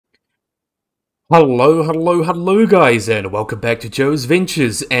Hello guys, and welcome back to Joe's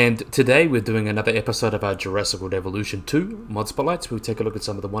Ventures, and today we're doing another episode of our Jurassic World Evolution 2 mod spotlights, where we take a look at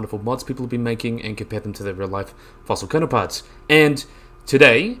some of the wonderful mods people have been making and compare them to their real life fossil counterparts. And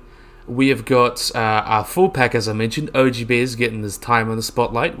today we have got our full pack, as I mentioned. OG Bear's getting his time on the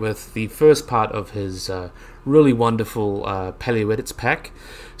spotlight with the first part of his really wonderful Paleo Edits pack.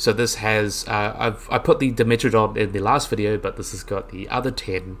 So this has, I put the Dimetrodon in the last video, but this has got the other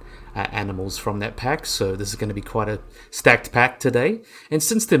 10 animals from that pack, so this is going to be quite a stacked pack today. And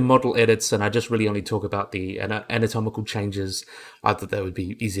since they're model edits and I just really only talk about the anatomical changes, I thought that would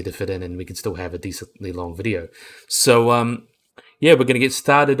be easy to fit in and we can still have a decently long video. So yeah, we're going to get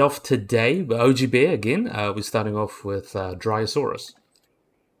started off today with OG Bear again. We're starting off with Dinosaurs.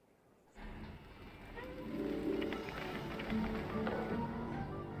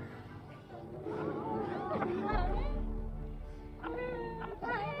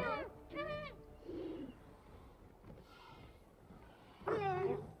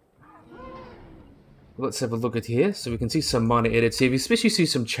 Let's have a look at here. So we can see some minor edits here. We especially see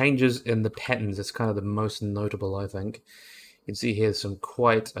some changes in the patterns. That's kind of the most notable, I think. You can see here some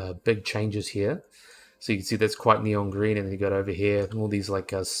quite big changes here. So you can see that's quite neon green, and then you got over here all these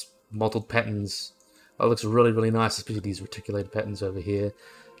like mottled patterns. That looks really, really nice, especially these reticulated patterns over here.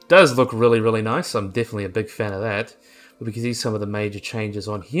 Does look really, really nice. I'm definitely a big fan of that. But we can see some of the major changes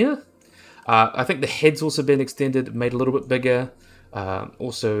on here. I think the head's also been extended, made a little bit bigger.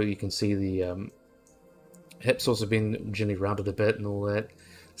 Also, you can see the hips also been generally rounded a bit and all that.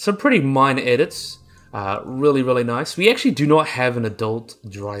 Some pretty minor edits. Really, really nice. We actually do not have an adult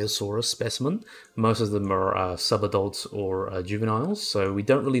Dinosaur specimen. Most of them are subadults or juveniles, so we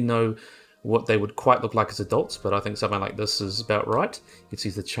don't really know what they would quite look like as adults, but I think something like this is about right. You can see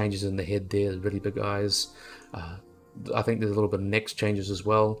the changes in the head there, really big eyes. I think there's a little bit of neck changes as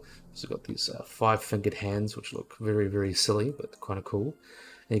well. So we've got these 5-fingered hands, which look very, very silly, but kind of cool.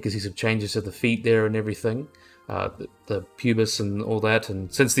 And you can see some changes to the feet there and everything, the pubis and all that.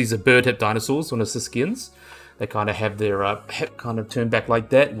 And since these are bird hip dinosaurs, when it's the skins, they kind of have their hip kind of turned back like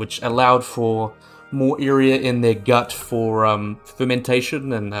that, which allowed for more area in their gut for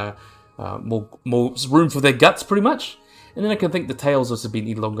fermentation and more room for their guts, pretty much. And then I can think the tails also been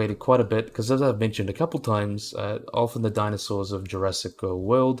elongated quite a bit, because as I've mentioned a couple times, often the dinosaurs of Jurassic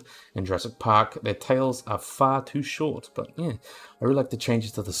World and Jurassic Park, their tails are far too short. But yeah, I really like the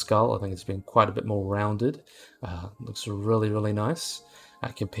changes to the skull. I think it's been quite a bit more rounded. Looks really, really nice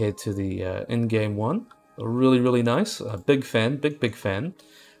compared to the in-game one. Really, really nice. Big fan, big fan.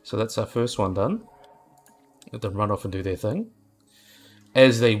 So that's our first one done. Let them run off and do their thing.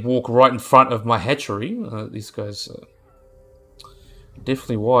 As they walk right in front of my hatchery, these guys...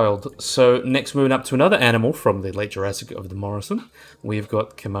 definitely wild. So next, moving up to another animal from the late Jurassic of the Morrison, we've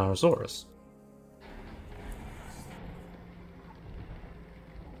got Camarasaurus.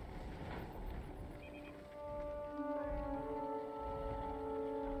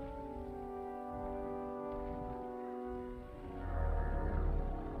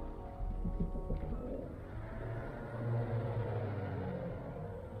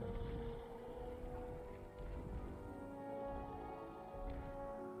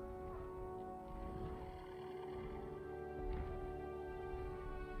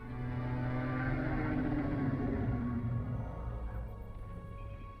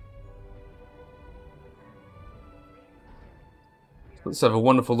 Let's have a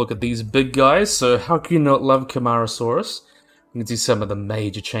wonderful look at these big guys. So how can you not love Camarasaurus? You can see some of the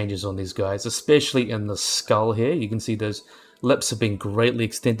major changes on these guys, especially in the skull here. You can see those lips have been greatly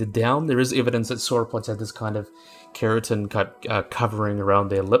extended down. There is evidence that sauropods had this kind of keratin covering around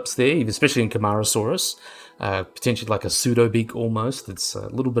their lips there, especially in Camarasaurus. Potentially like a pseudo-beak almost. It's a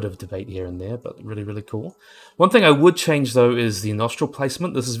little bit of debate here and there, but really, really cool. One thing I would change, though, is the nostril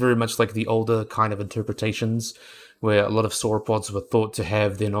placement. This is very much like the older kind of interpretations, where a lot of sauropods were thought to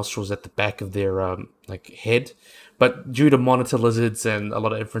have their nostrils at the back of their head. But due to monitor lizards and a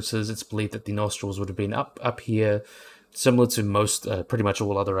lot of inferences, it's believed that the nostrils would have been up here, similar to most, pretty much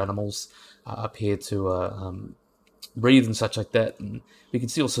all other animals, up here to breathe and such like that. And we can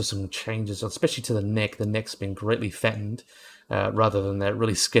see also some changes, especially to the neck. The neck's been greatly fattened, rather than that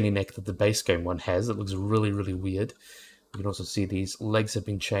really skinny neck that the base game one has. It looks really, really weird. You can also see these legs have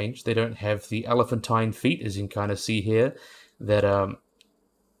been changed. They don't have the elephantine feet, as you can kind of see here, that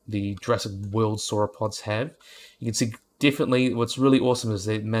the Jurassic World sauropods have. You can see definitely what's really awesome is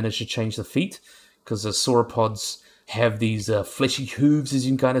they managed to change the feet, because the sauropods have these fleshy hooves, as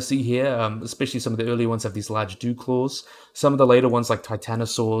you can kind of see here. Especially some of the earlier ones have these large dew claws. Some of the later ones, like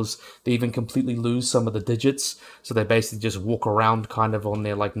Titanosaurs, they even completely lose some of the digits, so they basically just walk around kind of on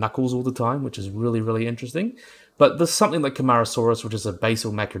their like knuckles all the time, which is really, really interesting. But there's something like Camarasaurus, which is a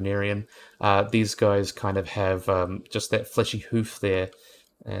basal macronarian. These guys kind of have just that fleshy hoof there.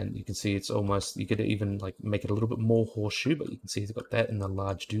 And you can see it's almost, you could even like make it a little bit more horseshoe, but you can see it's got that in the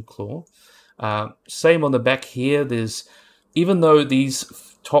large dew claw. Same on the back here. There's, even though these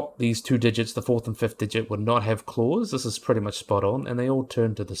two digits, the fourth and fifth digit, would not have claws, this is pretty much spot on, and they all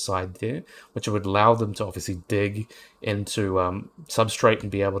turn to the side there, which would allow them to obviously dig into substrate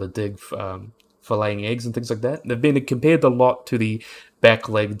and be able to dig for laying eggs and things like that. They've been compared a lot to the back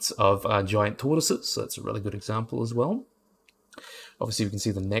legs of giant tortoises, so that's a really good example as well. Obviously, we can see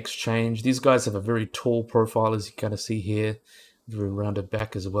the necks change. These guys have a very tall profile, as you kind of see here. Very rounded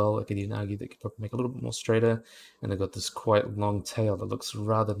back as well. I could even argue they could probably make a little bit more straighter. And they've got this quite long tail that looks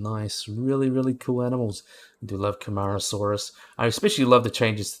rather nice. Really, really cool animals. I do love Camarasaurus. I especially love the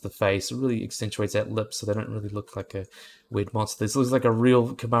changes to the face. It really accentuates that lip so they don't really look like a weird monster. This looks like a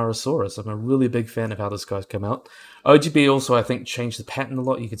real Camarasaurus. I'm a really big fan of how this guy's come out. OGB also, I think, changed the pattern a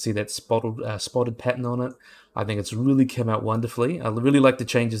lot. You can see that spotted pattern on it. I think it's really come out wonderfully. I really like the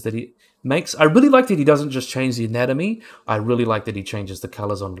changes that he makes. I really like that he doesn't just change the anatomy. I really like that he changes the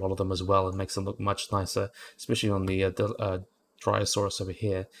colors on a lot of them as well and makes them look much nicer, especially on the Dryosaurus over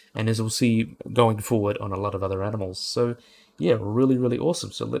here. And as we'll see going forward on a lot of other animals. So, yeah, really, really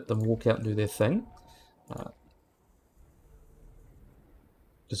awesome. So let them walk out and do their thing.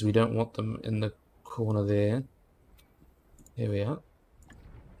 Because we don't want them in the corner there. Here we are.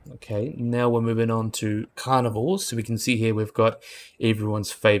 Okay, now we're moving on to carnivores. So we can see here we've got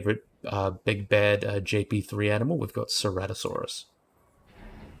everyone's favorite big bad JP3 animal. We've got Ceratosaurus.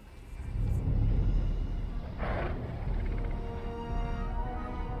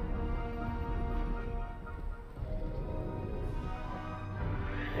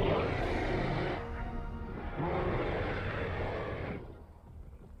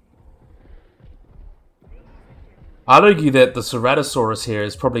 I'd argue that the Ceratosaurus here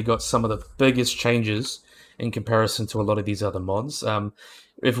has probably got some of the biggest changes in comparison to a lot of these other mods.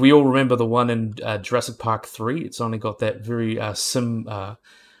 If we all remember the one in Jurassic Park 3, it's only got that very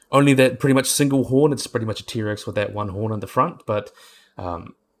only that pretty much single horn. It's pretty much a T-Rex with that one horn in the front, but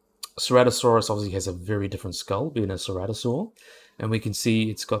Ceratosaurus obviously has a very different skull, being a Ceratosaur, and we can see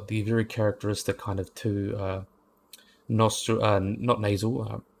it's got the very characteristic kind of two not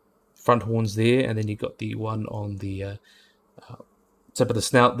nasal, front horns there, and then you got the one on the tip of the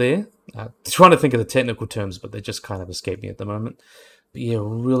snout there. Trying to think of the technical terms, but they just kind of escape me at the moment. But yeah,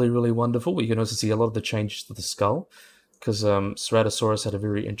 really, really wonderful. You can also see a lot of the changes to the skull, because Ceratosaurus had a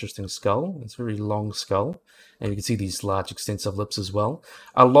very interesting skull. It's a very long skull, and you can see these large extensive lips as well.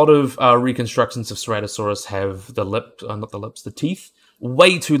 A lot of reconstructions of Ceratosaurus have the lip, not the lips, the teeth,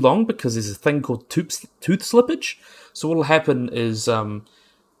 way too long, because there's a thing called tooth slippage. So what will happen is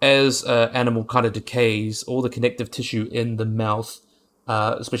as animal kind of decays, all the connective tissue in the mouth,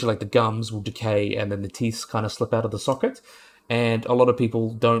 especially like the gums, will decay, and then the teeth kind of slip out of the socket. And a lot of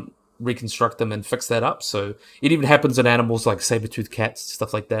people don't reconstruct them and fix that up. So it even happens in animals like saber-toothed cats,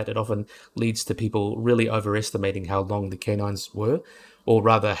 stuff like that. It often leads to people really overestimating how long the canines were, or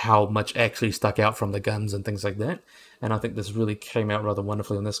rather how much actually stuck out from the gums and things like that. And I think this really came out rather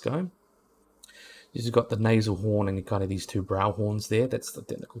wonderfully on this guy. You've got the nasal horn and kind of these two brow horns there. That's the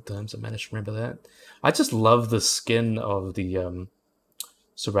technical terms. I managed to remember that. I just love the skin of the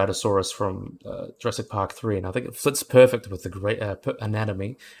Ceratosaurus from Jurassic Park 3, and I think it fits perfect with the great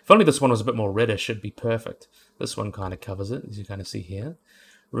anatomy. If only this one was a bit more reddish, it'd be perfect. This one kind of covers it, as you kind of see here.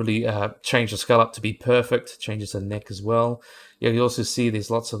 Really change the skull up to be perfect, changes the neck as well. You also see there's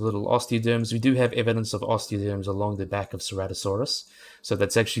lots of little osteoderms. We do have evidence of osteoderms along the back of Ceratosaurus, so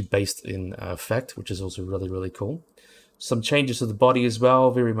that's actually based in fact, which is also really, really cool. Some changes to the body as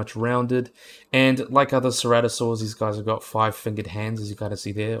well, very much rounded. And like other Ceratosaurs, these guys have got 5-fingered hands, as you kind of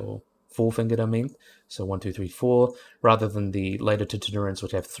see there, or 4-fingered, I mean. So 1, 2, 3, 4, rather than the later Titanorans,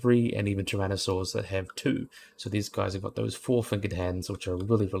 which have 3, and even Tyrannosaurs that have 2. So these guys have got those 4-fingered hands, which are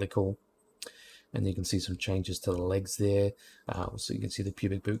really, really cool. And you can see some changes to the legs there. So you can see the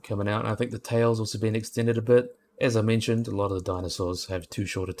pubic boot coming out. And I think the tail's also been extended a bit. As I mentioned, a lot of the dinosaurs have 2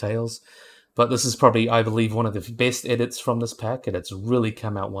 shorter tails. But this is probably, I believe, one of the best edits from this pack, and it's really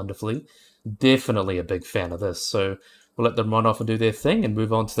come out wonderfully. Definitely a big fan of this. So we'll let them run off and do their thing and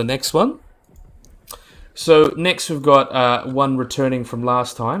move on to the next one. So next we've got one returning from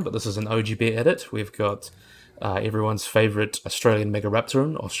last time, but this is an OGB edit. We've got everyone's favourite Australian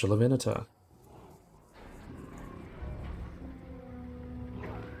Megaraptoran, Australovenator.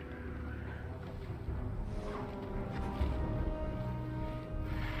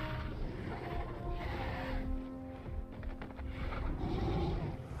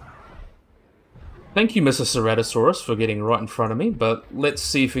 Thank you, Mr. Ceratosaurus, for getting right in front of me, but let's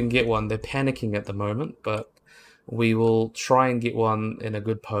see if we can get one. They're panicking at the moment, but we will try and get one in a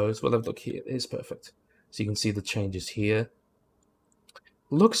good pose. Well, look here. It's perfect. So you can see the changes here.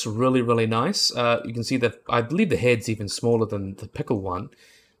 Looks really, really nice. You can see that I believe the head's even smaller than the pickle one.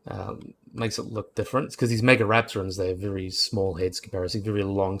 Makes it look different. Because these Megaraptorans, they have very small heads comparatively, very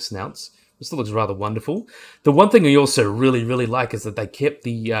long snouts. It still looks rather wonderful. The one thing I also really, really like is that they kept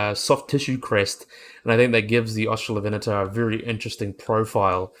the soft tissue crest, and I think that gives the Australovenator a very interesting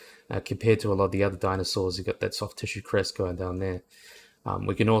profile compared to a lot of the other dinosaurs. You've got that soft tissue crest going down there.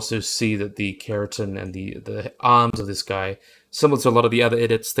 We can also see that the keratin and the arms of this guy, similar to a lot of the other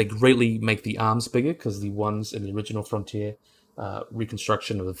edits, they greatly make the arms bigger because the ones in the original Frontier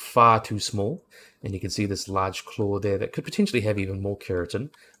reconstruction were far too small. And you can see this large claw there that could potentially have even more keratin,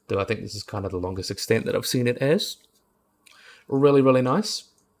 though I think this is kind of the longest extent that I've seen it as. Really, really nice.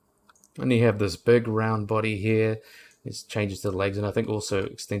 And you have this big round body here. This changes to the legs, and I think also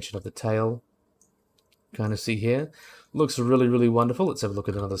extension of the tail. Kind of see here. Looks really, really wonderful. Let's have a look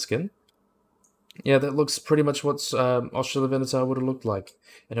at another skin. Yeah, that looks pretty much what Australovenator would have looked like.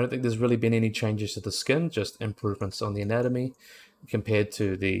 I don't think there's really been any changes to the skin, just improvements on the anatomy compared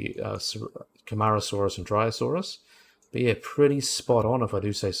to the Camarasaurus and Dryosaurus. But yeah, pretty spot on if I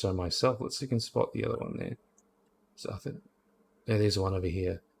do say so myself. Let's see if we can spot the other one there. So I think, yeah, there's one over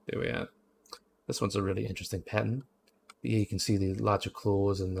here. There we are. This one's a really interesting pattern. But yeah, you can see the larger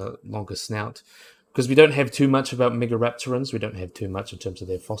claws and the longer snout. Because we don't have too much about Megaraptorans, we don't have too much in terms of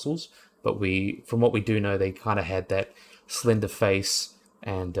their fossils, but from what we do know, they kind of had that slender face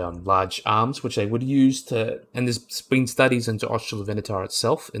and large arms, which they would use to, and there's been studies into Australovenator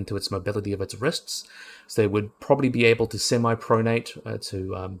itself, into its mobility of its wrists, so they would probably be able to semi-pronate,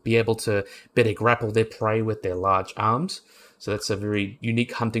 to be able to better grapple their prey with their large arms. So that's a very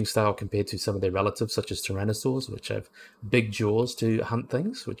unique hunting style compared to some of their relatives, such as Tyrannosaurs, which have big jaws to hunt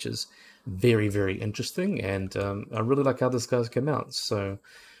things, which is very, very interesting, and I really like how this guy's come out. So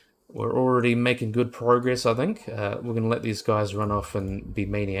we're already making good progress, I think. We're going to let these guys run off and be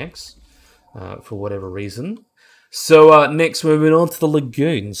maniacs for whatever reason. So next, moving on to the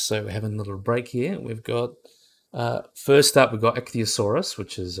lagoons. So we're having a little break here. We've got, first up, we've got Ichthyosaurus,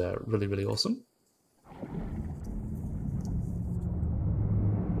 which is really, really awesome.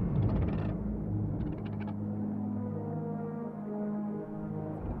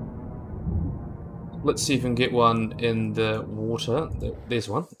 Let's see if we can get one in the water. There's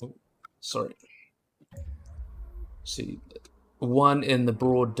one. Oh, sorry. See, one in the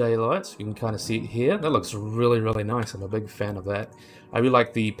broad daylight. You can kind of see it here. That looks really, really nice. I'm a big fan of that. I really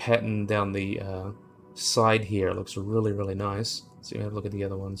like the pattern down the side here. It looks really, really nice. So you have a look at the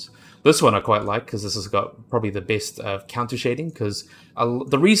other ones. This one I quite like because this has got probably the best counter shading. Because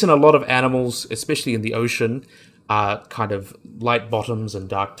the reason a lot of animals, especially in the ocean, are kind of light bottoms and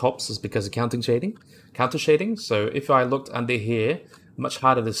dark tops is because of counter shading. So if I looked under here, much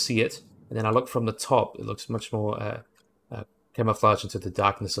harder to see it, and then I look from the top, it looks much more camouflage into the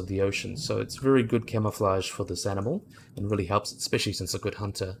darkness of the ocean. So it's very good camouflage for this animal and really helps, especially since it's a good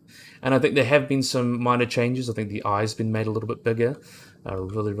hunter. And I think there have been some minor changes. I think the eye's been made a little bit bigger.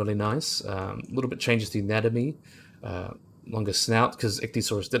 Really, really nice. A little bit changes the anatomy. Longer snout, because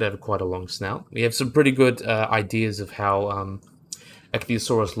Ichthyosaurus did have quite a long snout. We have some pretty good ideas of how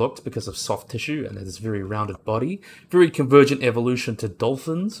Ichthyosaurus looked because of soft tissue and this very rounded body. Very convergent evolution to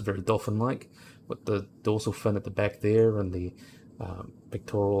dolphins, very dolphin-like, with the dorsal fin at the back there and the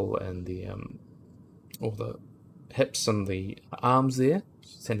pectoral and the all the hips and the arms there,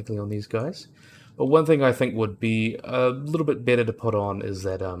 technically on these guys. But one thing I think would be a little bit better to put on is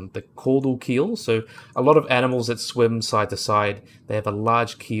that the caudal keel. So a lot of animals that swim side to side, they have a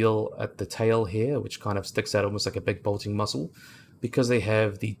large keel at the tail here, which kind of sticks out almost like a big bolting muscle, because they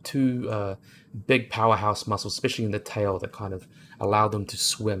have the two big powerhouse muscles, especially in the tail, that kind of allow them to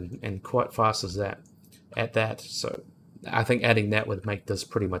swim and quite fast as that. So I think adding that would make this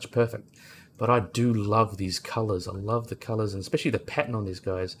pretty much perfect. But I do love these colors. I love the colors, and especially the pattern on these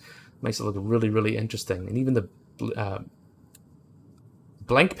guys makes it look really, really interesting. And even the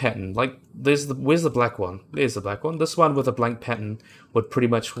blank pattern, like where's the black one? There's the black one. This one with a blank pattern would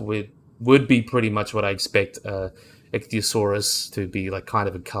be pretty much what I expect Ichthyosaurus to be, like, kind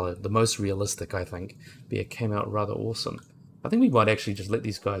of in color. The most realistic, I think. But it came out rather awesome. I think we might actually just let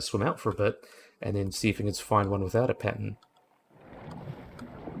these guys swim out for a bit and then see if we can find one without a pattern.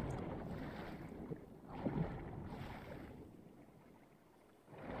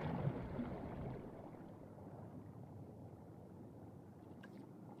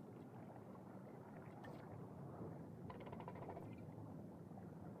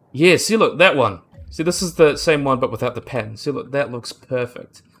 Yeah, see, look, that one. See, this is the same one, but without the pattern. See, look, that looks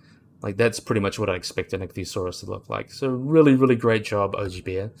perfect. Like, that's pretty much what I expect an ichthyosaurus to look like. So really, really great job, OG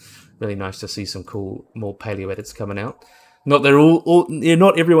Bear. Really nice to see some cool, more paleo edits coming out. Not they're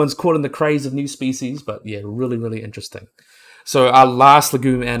not everyone's caught in the craze of new species, but yeah, really, really interesting. So our last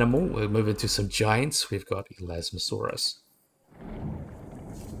legume animal, we're moving to some giants. We've got Elasmosaurus.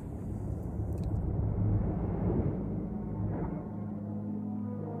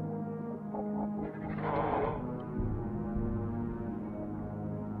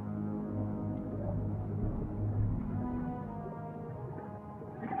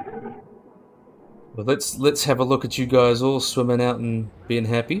 Well, let's have a look at you guys all swimming out and being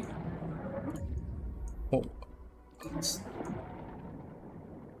happy.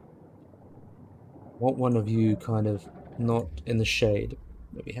 Want one of you kind of not in the shade.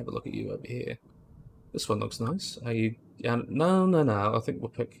 Maybe have a look at you over here. This one looks nice. Are you? No. I think we'll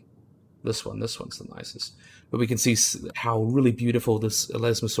pick this one. This one's the nicest. But we can see how really beautiful this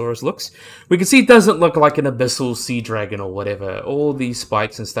Elasmosaurus looks. We can see it doesn't look like an abyssal sea dragon or whatever. All these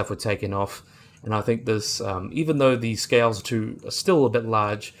spikes and stuff were taken off. And I think this, even though the scales are still a bit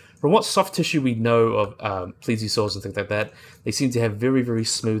large, from what soft tissue we know of plesiosaurs and things like that, they seem to have very, very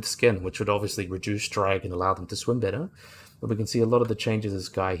smooth skin, which would obviously reduce drag and allow them to swim better. But we can see a lot of the changes of this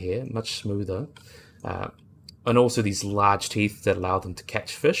guy here, much smoother. And also these large teeth that allow them to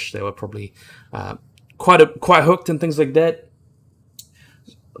catch fish. They were probably quite hooked and things like that,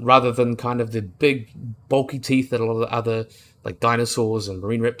 rather than kind of the big, bulky teeth that a lot of the other, like dinosaurs and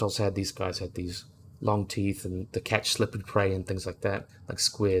marine reptiles had. These guys had these long teeth and to catch slippery prey and things like that, like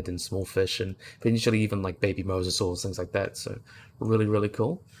squid and small fish, and potentially even like baby mosasaurs, things like that. So really, really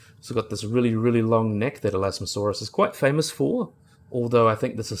cool. So got this really, really long neck that Elasmosaurus is quite famous for, although I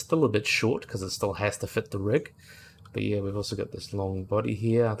think this is still a bit short because it still has to fit the rig. But yeah, we've also got this long body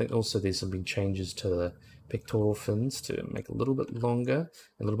here. I think also there's some big changes to the pectoral fins to make it a little bit longer,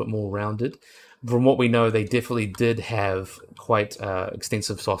 a little bit more rounded. From what we know, they definitely did have quite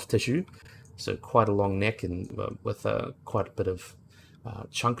extensive soft tissue, so quite a long neck and with quite a bit of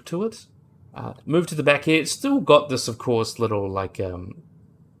chunk to it. Move to the back here. It's still got this, of course, little like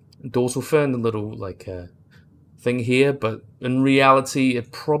dorsal fin, a little like thing here, but in reality,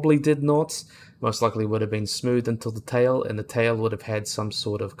 it probably did not. Most likely would have been smooth until the tail, and the tail would have had some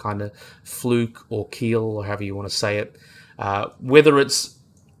sort of kind of fluke or keel, or however you want to say it. Whether it's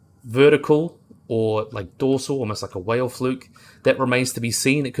vertical or like dorsal, almost like a whale fluke, that remains to be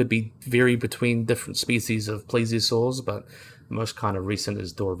seen. It could vary between different species of plesiosaurs, but most kind of recent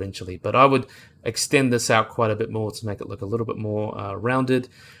is eventually. But I would extend this out quite a bit more to make it look a little bit more rounded.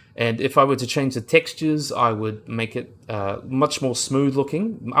 And if I were to change the textures, I would make it much more smooth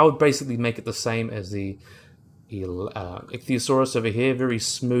looking. I would basically make it the same as the Ichthyosaurus over here, very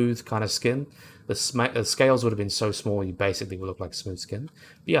smooth kind of skin. The scales would have been so small, you basically would look like smooth skin.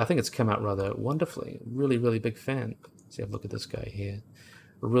 But yeah, I think it's come out rather wonderfully. Really, really big fan. Let's have a look at this guy here.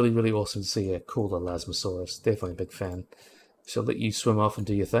 Really, really awesome to see a cooler Elasmosaurus. Definitely a big fan. So I'll let you swim off and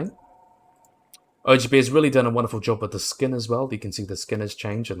do your thing. OGB has really done a wonderful job with the skin as well. You can see the skin has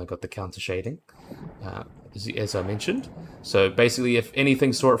changed and they've got the counter shading, as I mentioned. So basically, if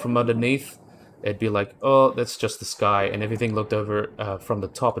anything saw it from underneath, it'd be like, oh, that's just the sky. And everything looked over from the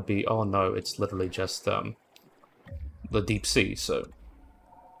top, it'd be, oh no, it's literally just the deep sea. So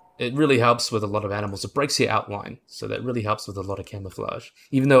it really helps with a lot of animals. It breaks your outline. So that really helps with a lot of camouflage,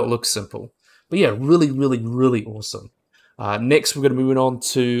 even though it looks simple. But yeah, really, really, really awesome. Next, we're going to move on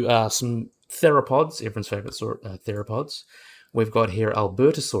to some theropods, everyone's favorite theropods. We've got here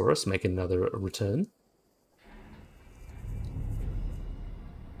Albertosaurus making another return.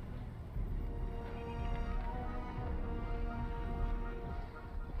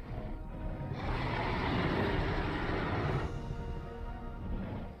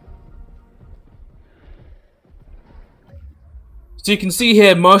 So you can see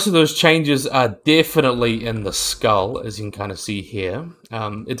here, most of those changes are definitely in the skull, as you can kind of see here.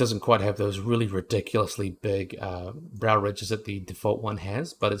 It doesn't quite have those really ridiculously big brow ridges that the default one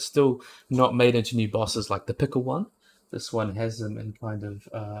has, but it's still not made into new bosses like the pickle one. This one has them in kind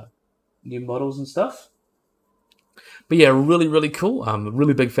of new models and stuff. But yeah, really, really cool. I'm a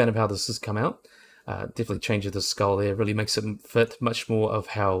really big fan of how this has come out. Definitely changes the skull there. Really makes it fit much more of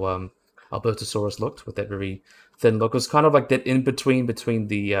how Albertosaurus looked with that very thin look. It was kind of like that in between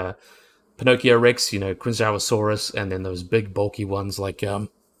the Pinocchio Rex, you know, Quinzaurosaurus, and then those big bulky ones like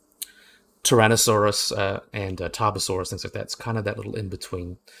Tyrannosaurus and Tarbosaurus, things like that. It's kind of that little in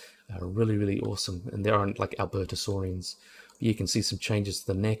between. Really, really awesome. And they aren't like Albertosaurians. You can see some changes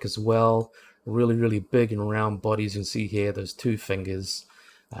to the neck as well. Really, really big and round bodies. You can see here those two fingers.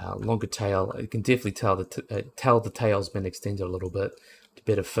 longer tail. You can definitely tell the tail's been extended a little bit to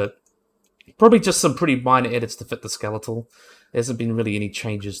better fit. Probably just some pretty minor edits to fit the skeletal. There hasn't been really any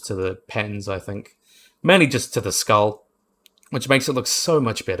changes to the patterns, I think. Mainly just to the skull, which makes it look so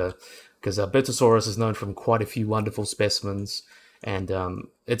much better, because Bertosaurus is known from quite a few wonderful specimens, and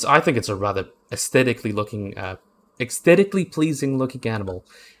I think it's a rather aesthetically pleasing looking animal,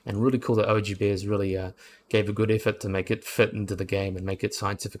 and really cool that OG Bears really gave a good effort to make it fit into the game and make it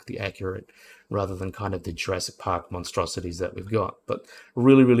scientifically accurate, rather than kind of the Jurassic Park monstrosities that we've got. But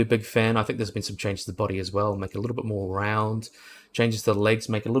really, really big fan. I think there's been some changes to the body as well, make it a little bit more round. Changes to the legs,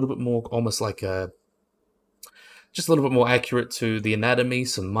 make it a little bit more almost like just a little bit more accurate to the anatomy,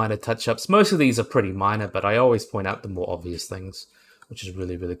 some minor touch-ups. Most of these are pretty minor, but I always point out the more obvious things, which is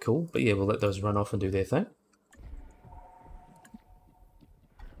really, really cool. But yeah, we'll let those run off and do their thing.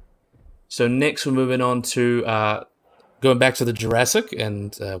 So next we're moving on to going back to the Jurassic,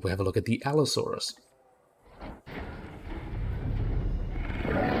 and we have a look at the Allosaurus.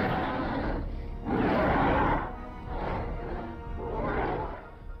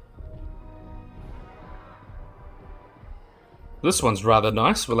 This one's rather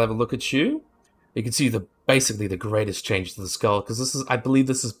nice. We'll have a look at you. You can see basically the greatest change to the skull, because I believe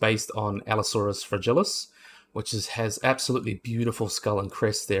this is based on Allosaurus fragilis, which has absolutely beautiful skull and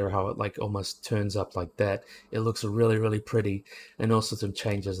crest there, how it like almost turns up like that. It looks really, really pretty, and also some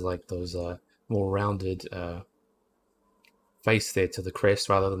changes like those more rounded face there to the crest,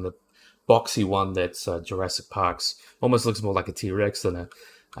 rather than the boxy one that's Jurassic Park's. Almost looks more like a T-Rex than a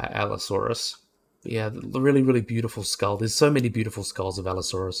Allosaurus. But yeah, really, really beautiful skull. There's so many beautiful skulls of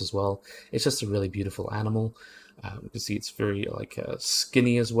Allosaurus as well. It's just a really beautiful animal. You can see it's very like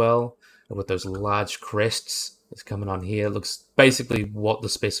skinny as well, with those large crests. It's coming on here. It looks basically what the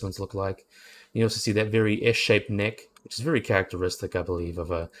specimens look like. You also see that very S-shaped neck, which is very characteristic, I believe,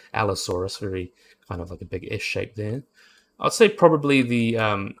 of a Allosaurus. Very kind of like a big S shape there. I'd say probably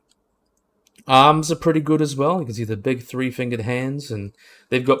the arms are pretty good as well. You can see the big three-fingered hands, and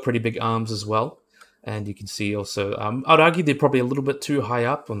they've got pretty big arms as well. And you can see also, I'd argue they're probably a little bit too high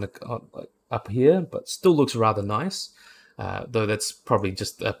up on the up here, but still looks rather nice. Though that's probably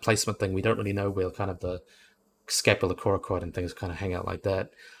just a placement thing. We don't really know where kind of the scapulocoracoid and things kind of hang out like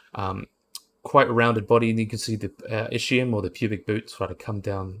that. Quite a rounded body, and you can see the ischium or the pubic boot try to come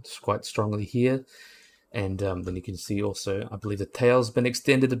down quite strongly here. And then you can see also, I believe the tail's been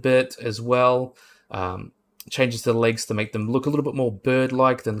extended a bit as well. Changes to the legs to make them look a little bit more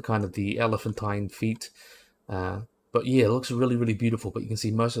bird-like than kind of the elephantine feet. But yeah, it looks really, really beautiful. But you can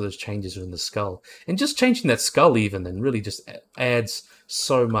see most of those changes are in the skull. And just changing that skull even then really just adds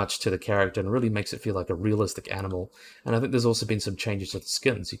so much to the character and really makes it feel like a realistic animal. And I think there's also been some changes to the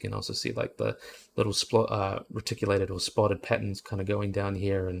skins. You can also see like the little reticulated or spotted patterns kind of going down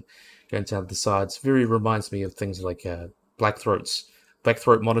here and going down the sides. Very reminds me of things like blackthroat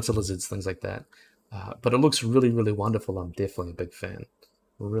monitor lizards, things like that. But it looks really, really wonderful. I'm definitely a big fan.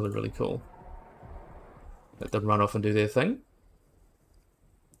 Really, really cool. Let them run off and do their thing.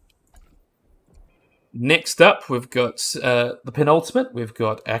 Next up, we've got the penultimate. We've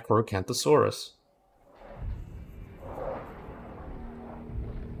got Acrocanthosaurus.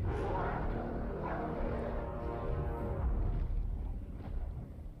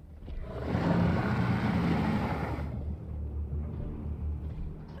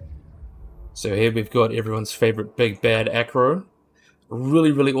 So here we've got everyone's favorite big bad Acro.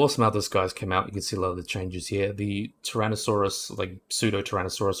 Really, really awesome how this guy's come out. You can see a lot of the changes here. The Tyrannosaurus, like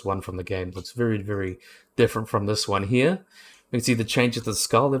pseudo-Tyrannosaurus one from the game, looks very, very different from this one here. You can see the changes to the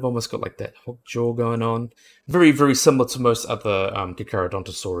skull. They've almost got like that hook jaw going on. Very, very similar to most other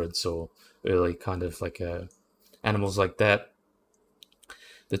Dicarodontosaurids or early kind of like animals like that.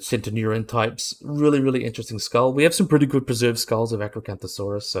 The Centenurian types. Really, really interesting skull. We have some pretty good preserved skulls of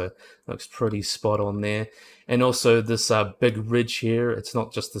Acrocanthosaurus, so it looks pretty spot on there. And also this big ridge here. It's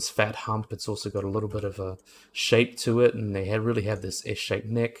not just this fat hump. It's also got a little bit of a shape to it, and they really have this S-shaped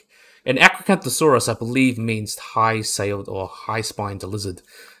neck. And Acrocanthosaurus, I believe, means high-sailed or high-spined lizard.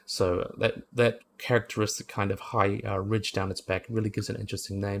 So that characteristic kind of high ridge down its back really gives it an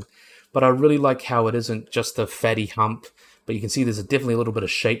interesting name. But I really like how it isn't just a fatty hump, but you can see there's definitely a little bit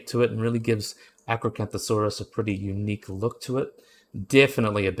of shape to it and really gives Acrocanthosaurus a pretty unique look to it.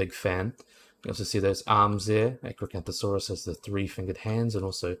 Definitely a big fan. You also see those arms there. Acrocanthosaurus has the three-fingered hands and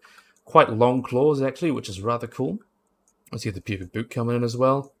also quite long claws, actually, which is rather cool. I see the pubic boot coming in as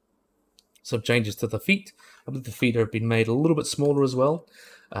well. Some changes to the feet. I believe the feet have been made a little bit smaller as well.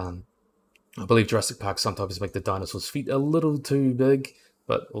 I believe Jurassic Park sometimes make the dinosaurs' feet a little too big,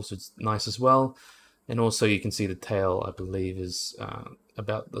 but also it's nice as well. And also you can see the tail, I believe, is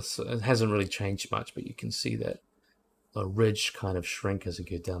about this. It hasn't really changed much, but you can see that a ridge kind of shrink as you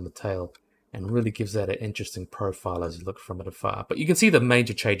go down the tail, and really gives that an interesting profile as you look from it afar. But you can see the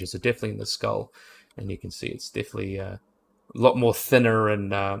major changes are definitely in the skull, and you can see it's definitely a lot more thinner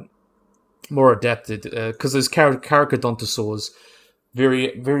and more adapted, because those Carcharodontosaurs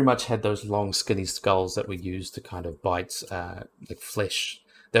very much had those long skinny skulls that were used to kind of bite like flesh.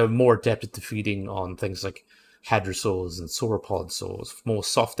 They were more adapted to feeding on things like hadrosaurs and sauropods, or more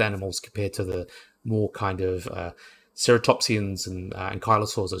soft animals, compared to the more kind of ceratopsians and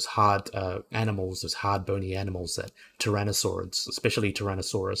ankylosaurs, those hard animals, those hard bony animals that tyrannosaurs, especially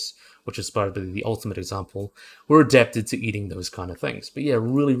Tyrannosaurus, which is probably the ultimate example, were adapted to eating those kind of things. But yeah,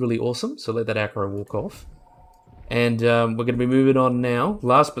 really awesome. So let that acro walk off. And we're going to be moving on now.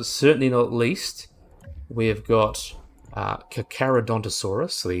 Last but certainly not least, we have got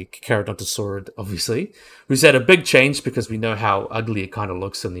Carcharodontosaurus, the Carcharodontosaurid, obviously, who's had a big change because we know how ugly it kind of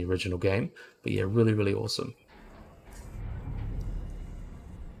looks in the original game. But yeah, really awesome.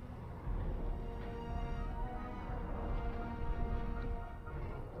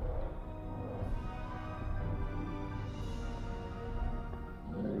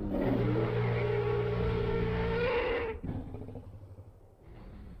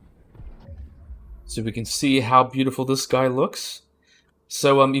 So we can see how beautiful this guy looks.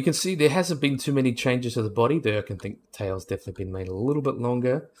 So you can see there hasn't been too many changes to the body. There, I can think the tail's definitely been made a little bit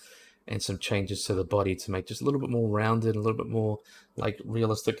longer, and some changes to the body to make just a little bit more rounded, a little bit more like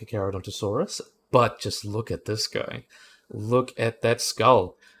realistic Carcharodontosaurus. But just look at this guy. Look at that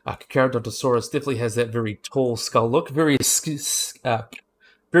skull. Carcharodontosaurus definitely has that very tall skull look, very skinny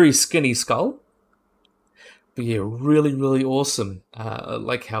skull. But yeah, really awesome. I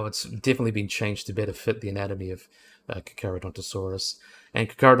like how it's definitely been changed to better fit the anatomy of Carcharodontosaurus. And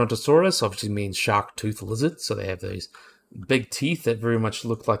Carcharodontosaurus obviously means shark-toothed lizard, so they have those big teeth that very much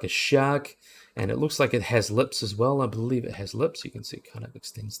look like a shark. And it looks like it has lips as well. I believe it has lips. You can see it kind of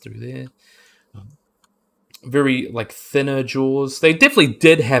extends through there. Very like thinner jaws. They definitely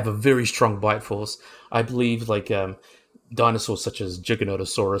did have a very strong bite force. I believe like dinosaurs such as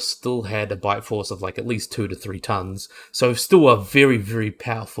Giganotosaurus still had a bite force of like at least 2 to 3 tons. So still a very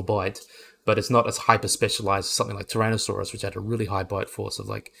powerful bite, but it's not as hyper specialized as something like Tyrannosaurus, which had a really high bite force of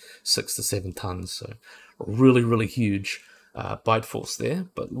like 6 to 7 tons. So really huge bite force there,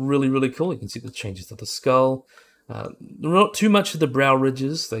 but really cool. You can see the changes to the skull. Not too much of the brow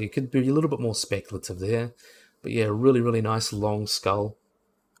ridges. They could be a little bit more speculative there, but yeah, really nice long skull.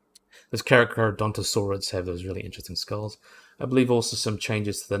 Those Carcharodontosaurids have those really interesting skulls. I believe also some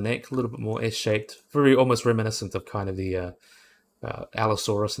changes to the neck, a little bit more S-shaped, very almost reminiscent of kind of the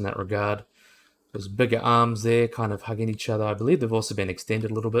Allosaurus in that regard. Those bigger arms there, kind of hugging each other. I believe they've also been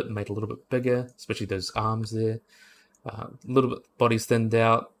extended a little bit and made a little bit bigger, especially those arms there. A little bit bodies thinned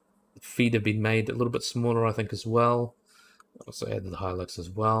out. Feet have been made a little bit smaller, I think, as well. Also added the hylux as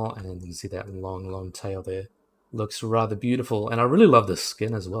well, and you can see that long tail there. Looks rather beautiful, and I really love the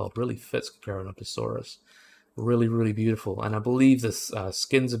skin as well. It really fits Carcharodontosaurus. Really beautiful, and I believe this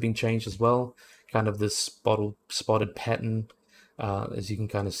skins have been changed as well. Kind of this spotted pattern, as you can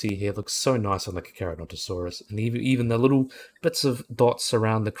kind of see here, looks so nice on the Carcharodontosaurus. And even the little bits of dots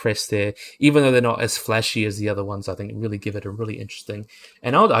around the crest there, even though they're not as flashy as the other ones, I think really give it a really interesting,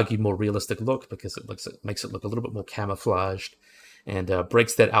 and I would argue more realistic look, because it makes it look a little bit more camouflaged, and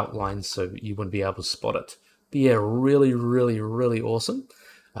breaks that outline so you wouldn't be able to spot it. But yeah, really awesome.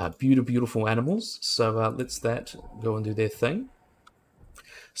 Beautiful animals. So let's that go and do their thing.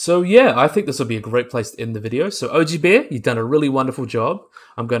 So yeah, I think this will be a great place to end the video. So OG Bear, you've done a really wonderful job.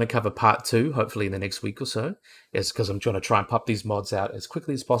 I'm going to cover part 2, hopefully in the next week or so. It's because I'm trying to try and pop these mods out as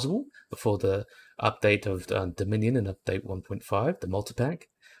quickly as possible before the update of Dominion and update 1.5, the multi-pack.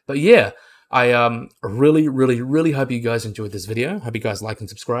 But yeah, I really hope you guys enjoyed this video. Hope you guys like and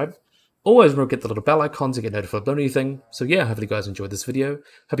subscribe. Always remember to get the little bell icon to get notified about anything. So yeah, hopefully you guys enjoyed this video.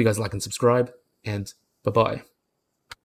 Hope you guys like and subscribe, and bye-bye.